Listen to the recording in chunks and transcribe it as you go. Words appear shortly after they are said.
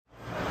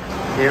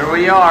Here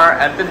we are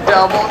at the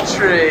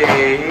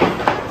DoubleTree.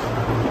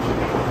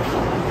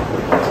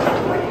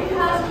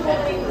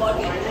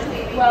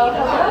 Well,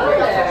 hello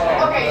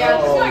there. Okay, yeah,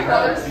 this is my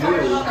brother's phone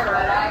on the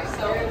bag,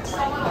 so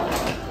someone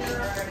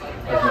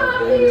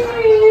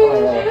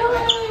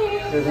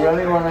You're the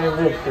only one I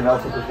miss, you know,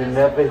 because you're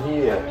never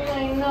here.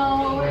 I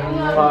know.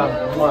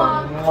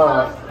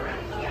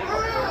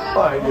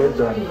 Alright, you're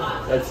done.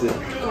 That's it.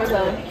 We're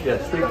done. Yeah,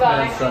 stick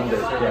on Sunday.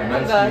 Yeah,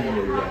 nice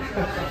meeting you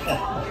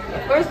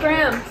again. Where's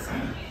Grams?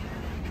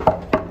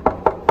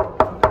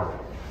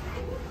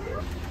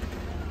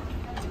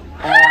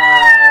 Hi!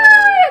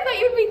 I thought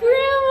you'd be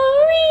Grandma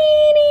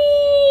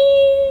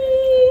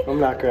Reedy. I'm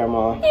not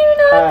Grandma. You're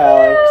not Hi,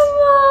 Alex.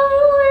 Grandma.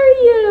 How are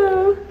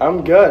you? I'm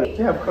good.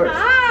 Yeah, of course.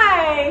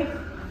 Hi!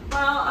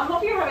 Well, I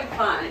hope you're having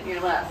fun in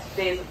your last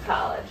days of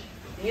college.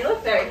 You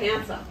look very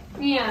handsome.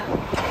 Yeah.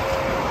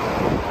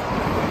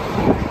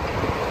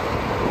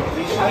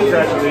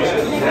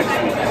 Congratulations.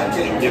 Next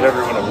week, give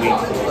everyone a week.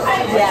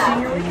 Yeah.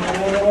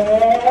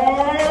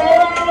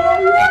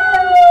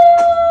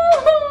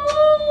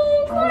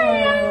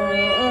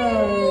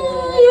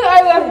 I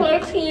love my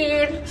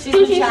teeth. She's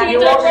been trying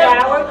to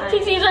shower. She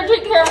sees her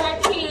take care of my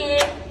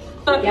teeth.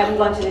 You haven't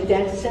gone to the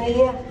dentist in a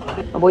year?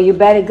 Well, you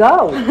better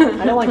go.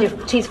 I don't want your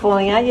teeth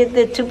falling out.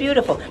 They're too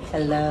beautiful.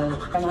 Hello.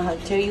 I'm a hug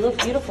too. You look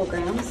beautiful,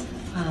 Grams.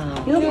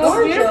 Oh, You look look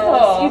gorgeous.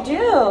 beautiful. You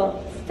do.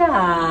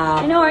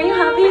 stop. I know. Are you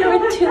happy you're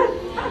with two?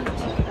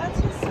 That's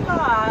a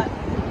spot.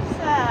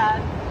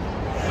 Sad.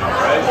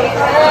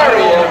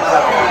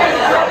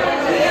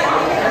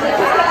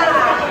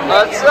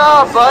 What's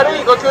up,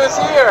 buddy? Look who's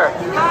here.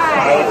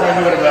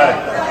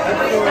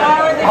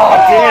 Oh,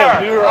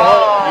 damn, you were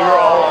all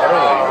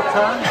early. What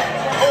time?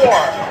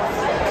 4.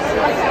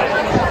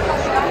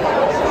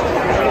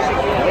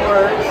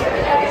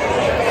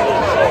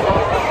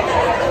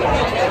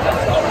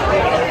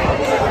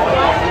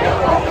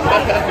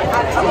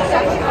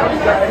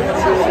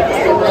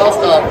 I'll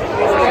stop.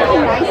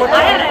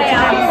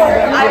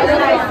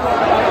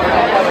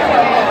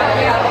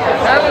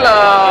 Hello.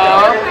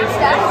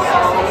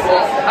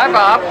 Hi,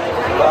 Bob.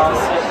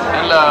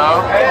 Hello.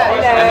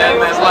 And then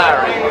there's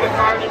Larry.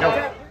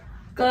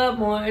 Good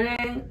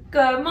morning.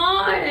 Good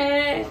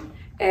morning.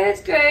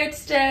 It's great to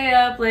stay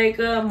up late.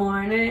 Good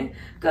morning.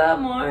 Good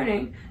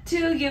morning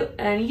to you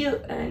and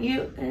you and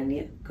you and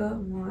you.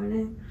 Good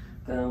morning.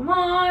 Good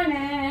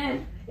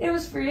morning. It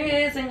was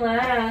freezing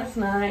last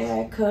night.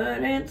 I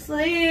couldn't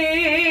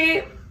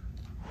sleep.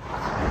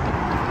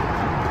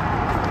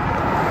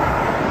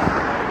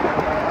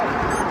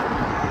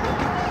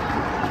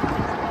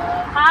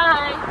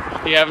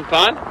 Hi. You having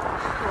fun? A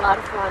lot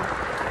of fun.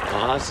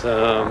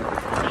 Awesome.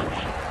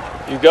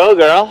 You go,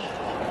 girl.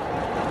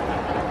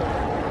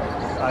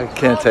 I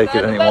can't take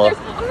it anymore.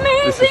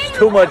 This is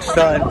too much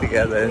time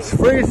together. It's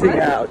freezing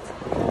out.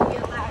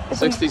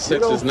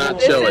 66 is not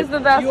This chilly. is the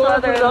best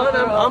weather in the world.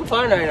 I'm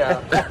fine right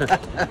now.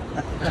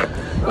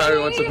 Larry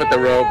wants to put the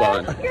robe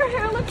on. Your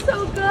hair looks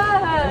so good.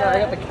 I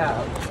got the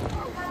cap.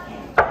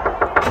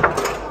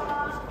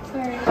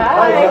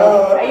 Hi.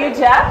 Are you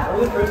Jeff?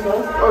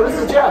 Oh, this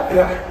is Jeff.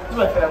 Yeah, this is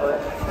my family.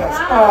 Yes.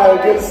 Hi,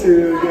 good to see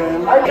you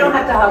again. You don't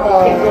have to hug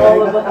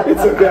me.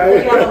 It's okay.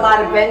 You have a lot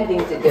of bending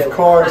to do. Of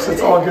course,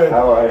 it's all good.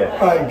 How are you?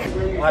 Hi.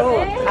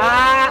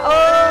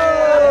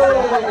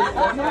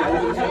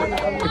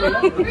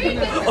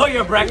 Oh,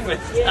 your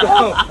breakfast.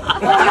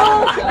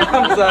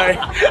 I'm sorry.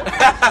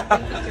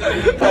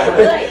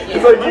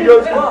 It's like he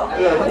goes from,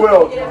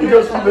 he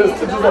goes from this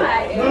to just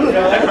like,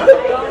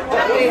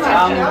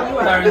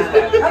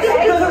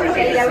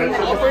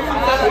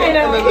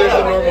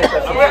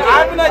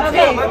 I'm not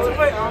Jim. That's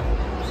okay.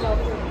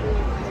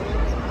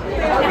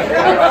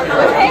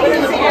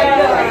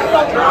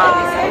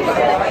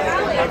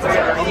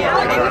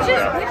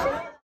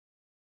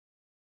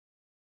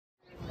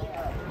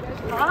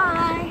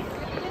 Hi.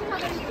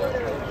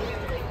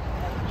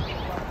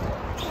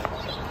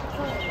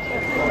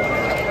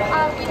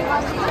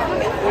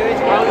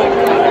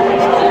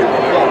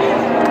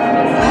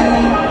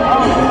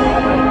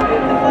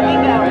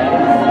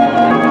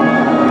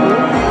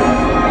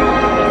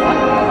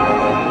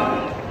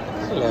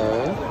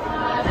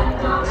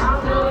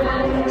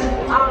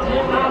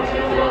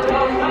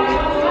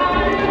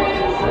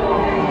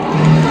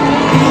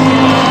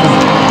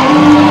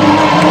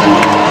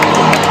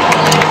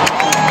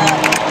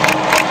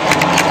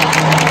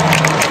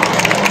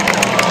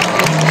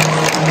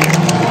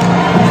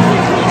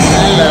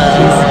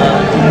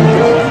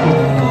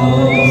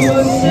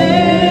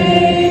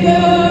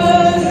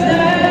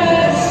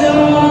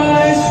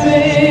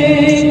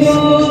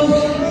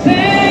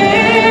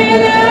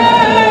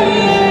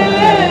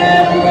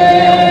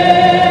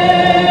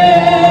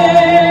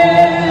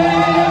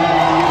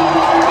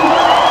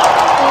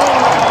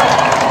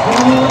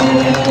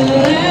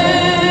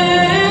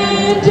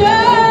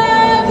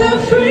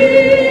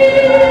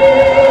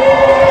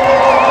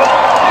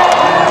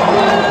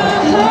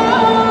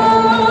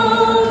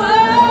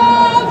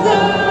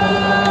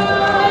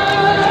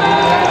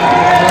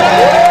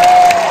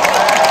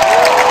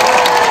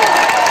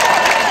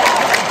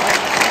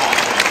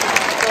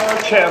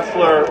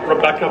 Chancellor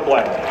Rebecca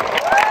Blank.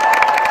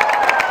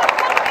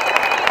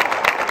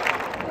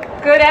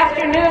 Good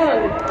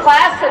afternoon,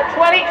 class of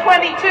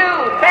 2022,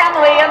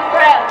 family and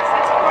friends.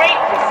 It's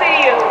great to see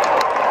you.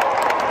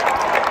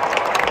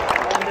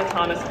 And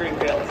Thomas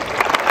Greenfield.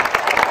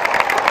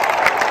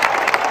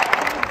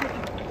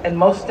 And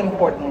most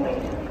importantly,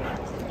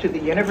 to the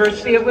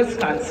University of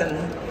Wisconsin,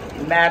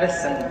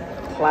 Madison,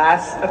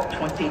 class of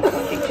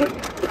 2022.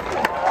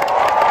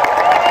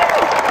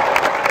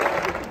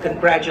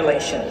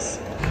 Congratulations.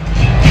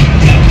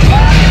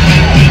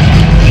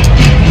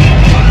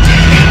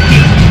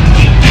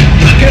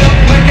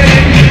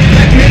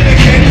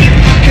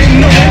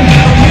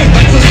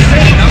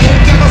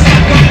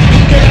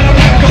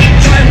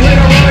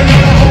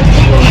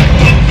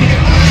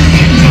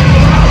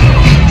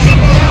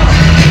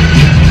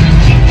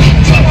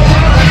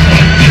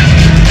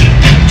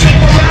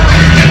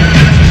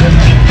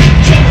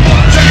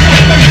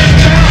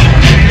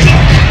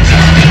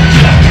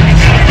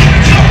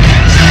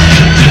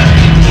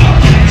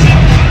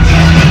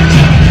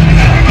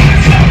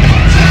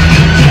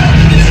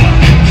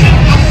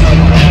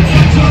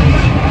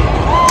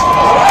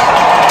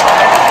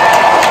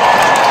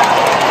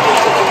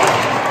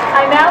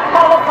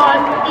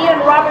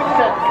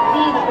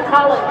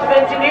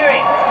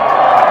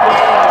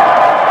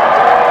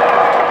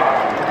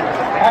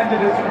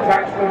 Candidates for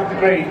bachelor's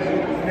degrees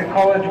in the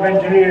College of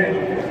Engineering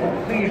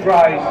will please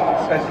rise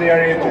as they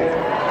are able.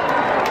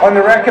 On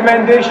the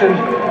recommendation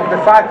of the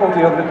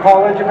faculty of the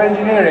College of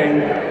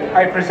Engineering,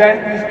 I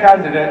present these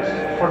candidates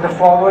for the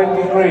following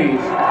degrees.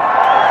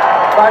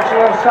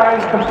 Bachelor of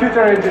Science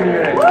Computer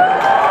Engineering.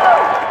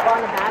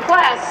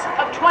 Class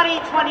of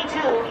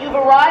 2022, you've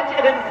arrived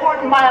at an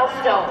important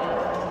milestone,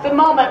 the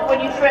moment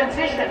when you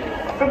transition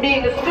from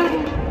being a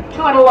student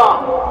to an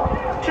alum.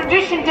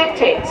 Tradition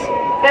dictates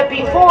that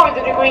before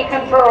the degree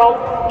conferral,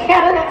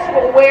 candidates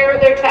will wear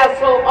their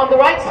tassel on the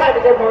right side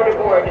of their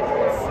mortarboard.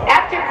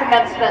 After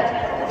commencement,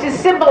 to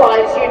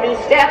symbolize your new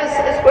status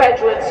as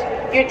graduates,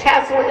 your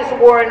tassel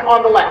is worn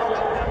on the left.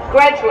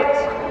 Graduates,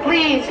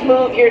 please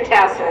move your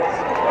tassels.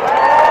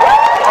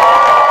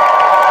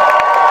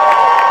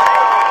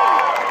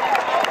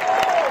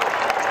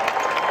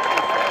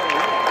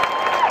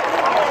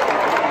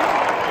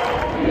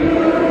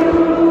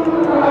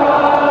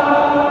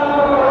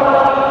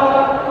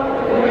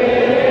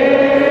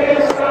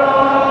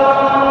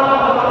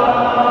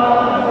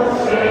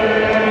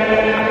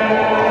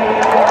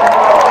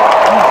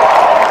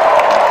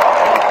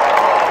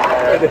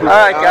 All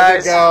right,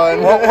 guys.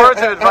 What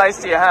words of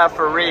advice do you have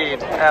for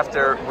Reid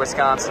after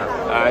Wisconsin?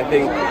 I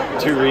think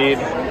to Reid,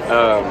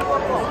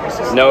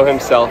 know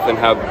himself and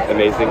how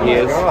amazing he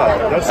is,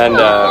 and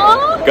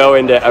go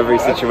into every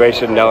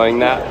situation knowing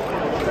that,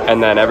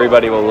 and then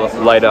everybody will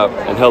light up,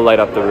 and he'll light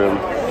up the room,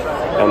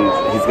 and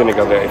he's going to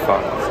go very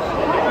far.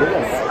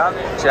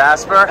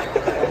 Jasper?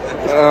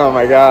 Oh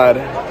my God,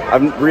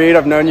 Reid,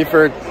 I've known you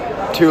for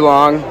too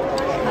long.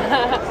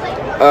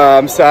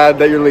 I'm sad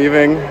that you're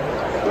leaving.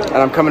 And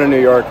I'm coming to New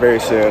York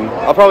very soon.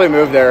 I'll probably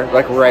move there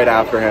like right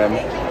after him.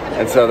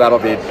 And so that'll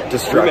be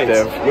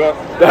destructive.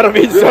 That'll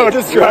be so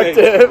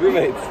destructive.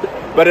 Roommates.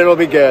 But it'll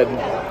be good.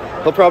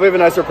 He'll probably have a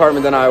nicer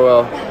apartment than I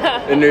will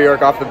in New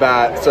York off the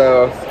bat.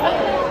 So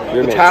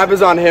the tab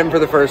is on him for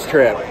the first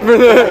trip.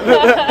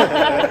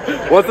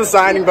 Once the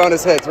signing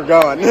bonus hits, we're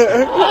going.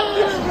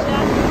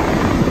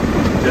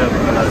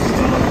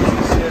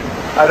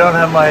 I don't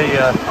have my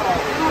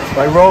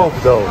my robe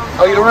though.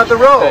 Oh, you don't have the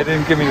robe? They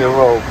didn't give me the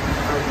robe.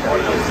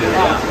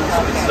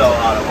 It's so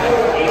out of it.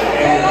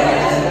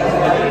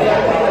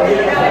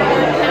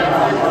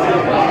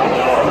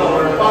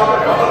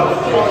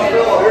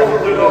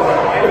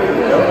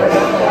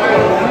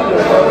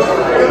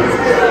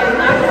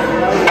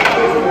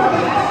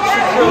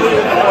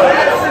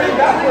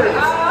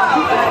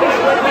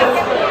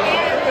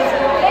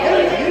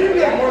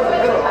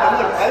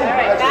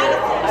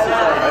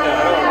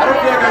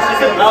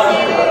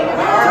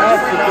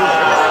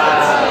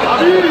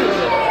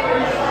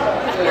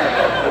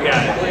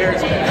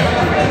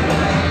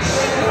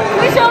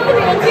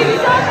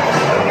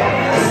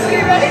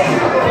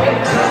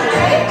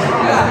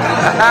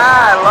 I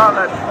love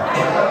it.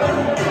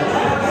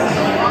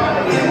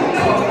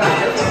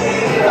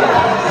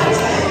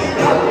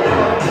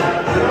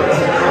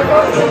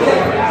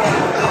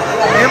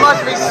 You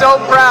must be so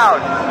proud.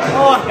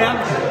 Oh, I am.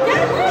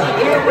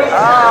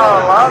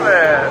 Oh, love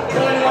it.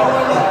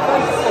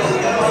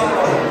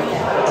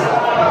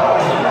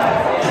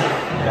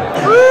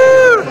 Woo!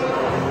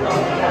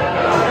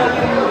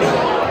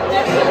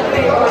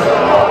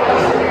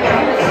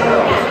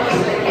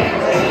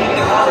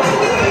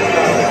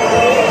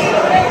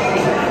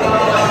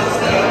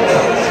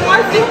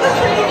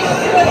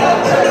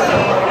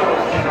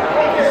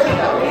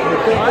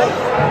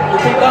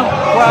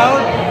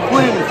 Proud,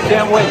 please,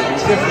 can't wait.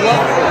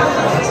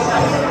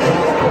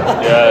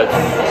 Yeah, it's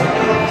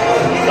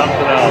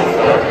something else.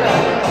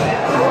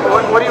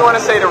 What do you want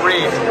to say to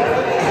Reid?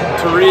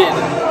 To Reid,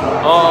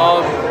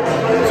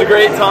 It was a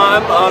great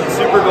time. I'm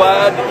super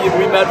glad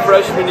we met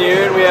freshman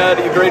year and we had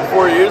a great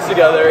 4 years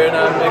together, and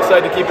I'm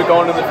excited to keep it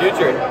going in the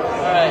future.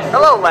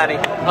 Hello, Lenny.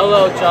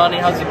 Hello, Johnny.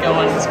 How's it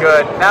going? It's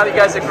good. Now that you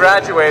guys have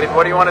graduated,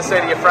 what do you want to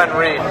say to your friend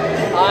Reid?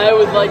 I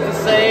would like to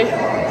say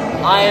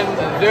I am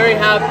very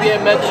happy I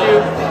met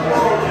you.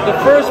 The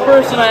first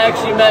person I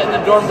actually met in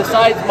the dorm,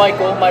 besides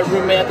Michael, my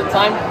roommate at the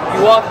time,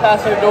 he walked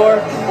past our door,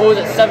 what was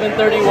it,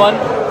 7:31?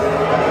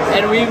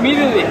 And we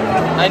immediately,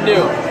 I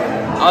knew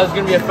I was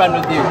going to be a friend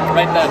with you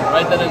right then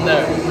and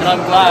there. And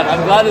I'm glad.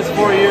 I'm glad this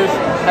 4 years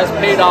has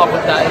paid off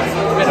with that. It's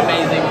been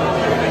amazing.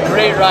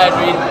 Great ride,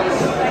 Reid.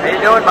 How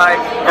you doing, Mike?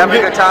 Having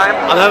a good time?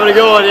 I'm having a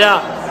good one,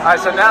 yeah. All right,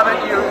 so now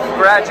that you've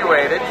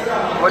graduated,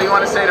 what do you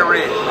want to say to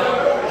Reid?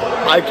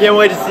 I can't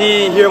wait to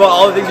hear about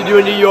all the things you do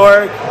in New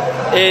York,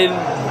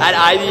 at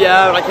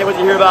IBM. I can't wait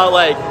to hear about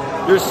like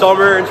your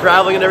summer and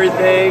traveling and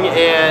everything.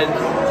 And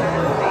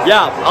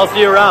yeah, I'll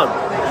see you around.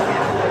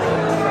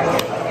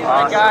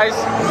 All right, guys,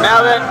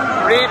 now that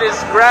Reid is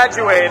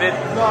graduated,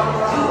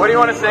 what do you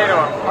want to say to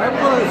him? I'm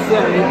going to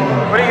say...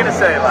 What are you going to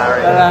say,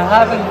 Larry? That I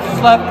haven't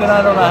slept in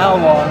I don't know how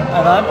long,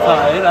 and I'm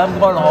tired. I'm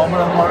going home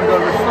and I'm going to go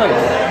to sleep.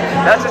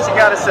 That's what you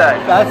got to say.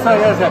 That's what I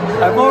got to say.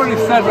 I've already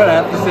said what I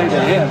have to say to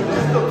him.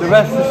 The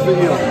rest is for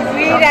you.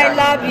 Reid, I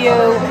love you.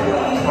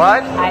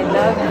 What? I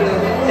love you.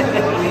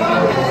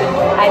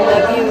 I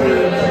love you,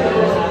 Reid.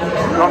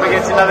 You want me to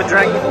get you another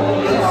drink?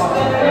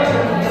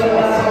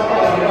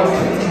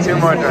 2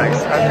 more drinks.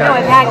 Okay. No,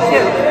 I've had 2.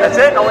 That's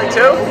it? Only 2?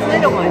 Just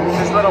little ones.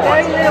 Just little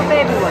ones. Very little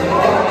baby ones.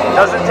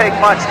 Doesn't take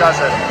much, does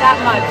it? Not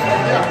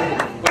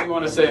much. What do you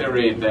want to say to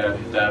Reid there,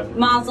 Deb?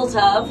 Mazel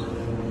tov.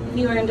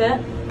 You earned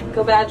it.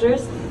 Go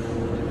Badgers.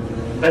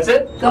 That's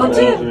it? Go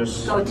team.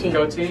 Go team.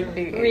 Go team.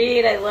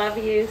 Reid, I love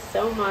you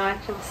so much.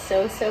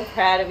 I'm so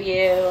proud of you.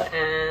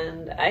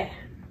 And I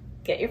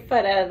get your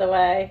foot out of the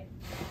way.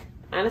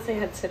 Honestly, I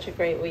had such a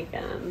great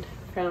weekend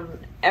from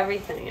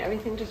everything.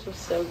 Everything just was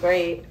so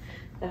great.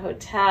 The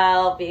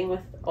hotel, being with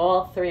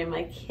all 3 of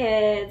my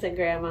kids and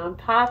Grandma and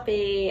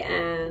Poppy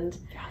and...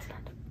 Your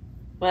husband.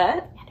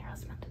 What? And your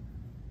husband.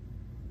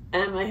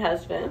 And my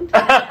husband.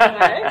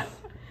 Right?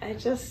 I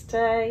had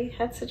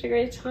such a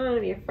great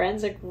time. Your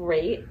friends are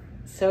great.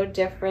 So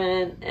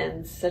different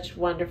and such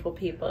wonderful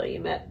people you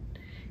met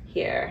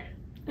here.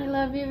 I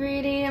love you,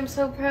 Reedy. I'm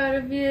so proud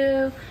of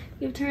you.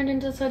 You've turned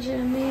into such an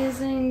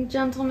amazing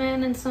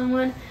gentleman and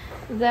someone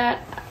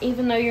that,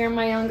 even though you're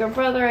my younger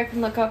brother, I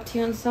can look up to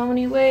you in so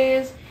many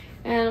ways.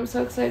 And I'm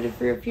so excited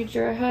for your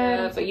future ahead.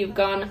 Yeah, but you've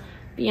gone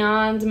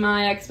beyond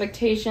my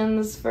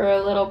expectations for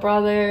a little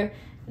brother.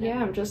 Yeah,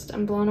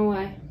 I'm blown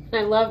away.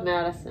 I love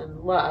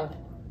Madison. Love.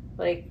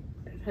 Like,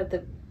 I've had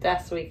the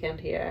best weekend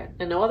here.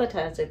 And all the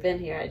times I've been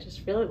here, I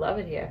just really love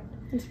it here.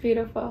 It's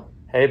beautiful.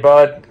 Hey,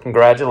 bud.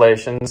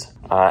 Congratulations.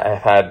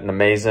 I've had an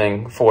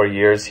amazing 4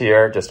 years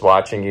here, just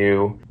watching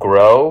you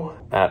grow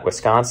at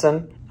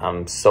Wisconsin.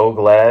 I'm so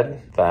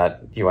glad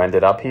that you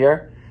ended up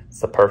here. It's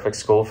the perfect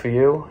school for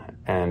you,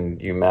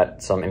 and you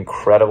met some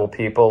incredible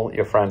people.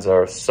 Your friends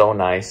are so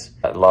nice.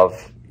 I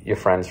love your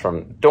friends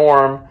from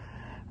dorm,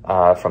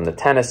 from the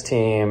tennis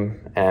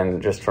team,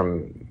 and just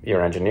from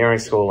your engineering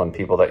school and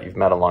people that you've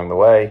met along the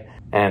way.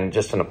 And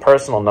just on a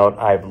personal note,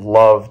 I've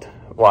loved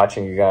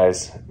watching you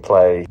guys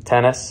play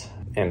tennis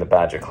in the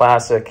Badger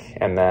Classic,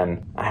 and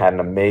then I had an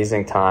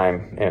amazing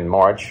time in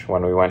March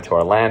when we went to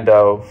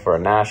Orlando for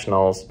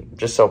nationals.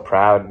 Just so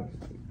proud.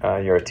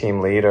 You're a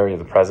team leader. You're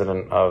the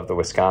president of the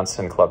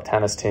Wisconsin club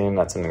tennis team.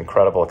 That's an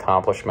incredible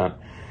accomplishment.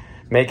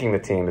 Making the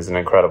team is an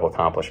incredible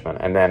accomplishment.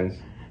 And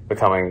then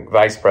becoming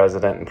vice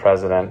president and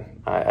president,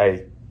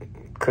 I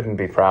couldn't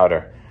be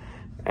prouder.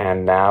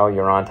 And now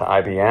you're on to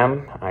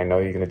IBM. I know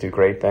you're going to do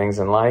great things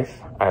in life.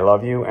 I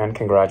love you and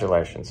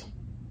congratulations.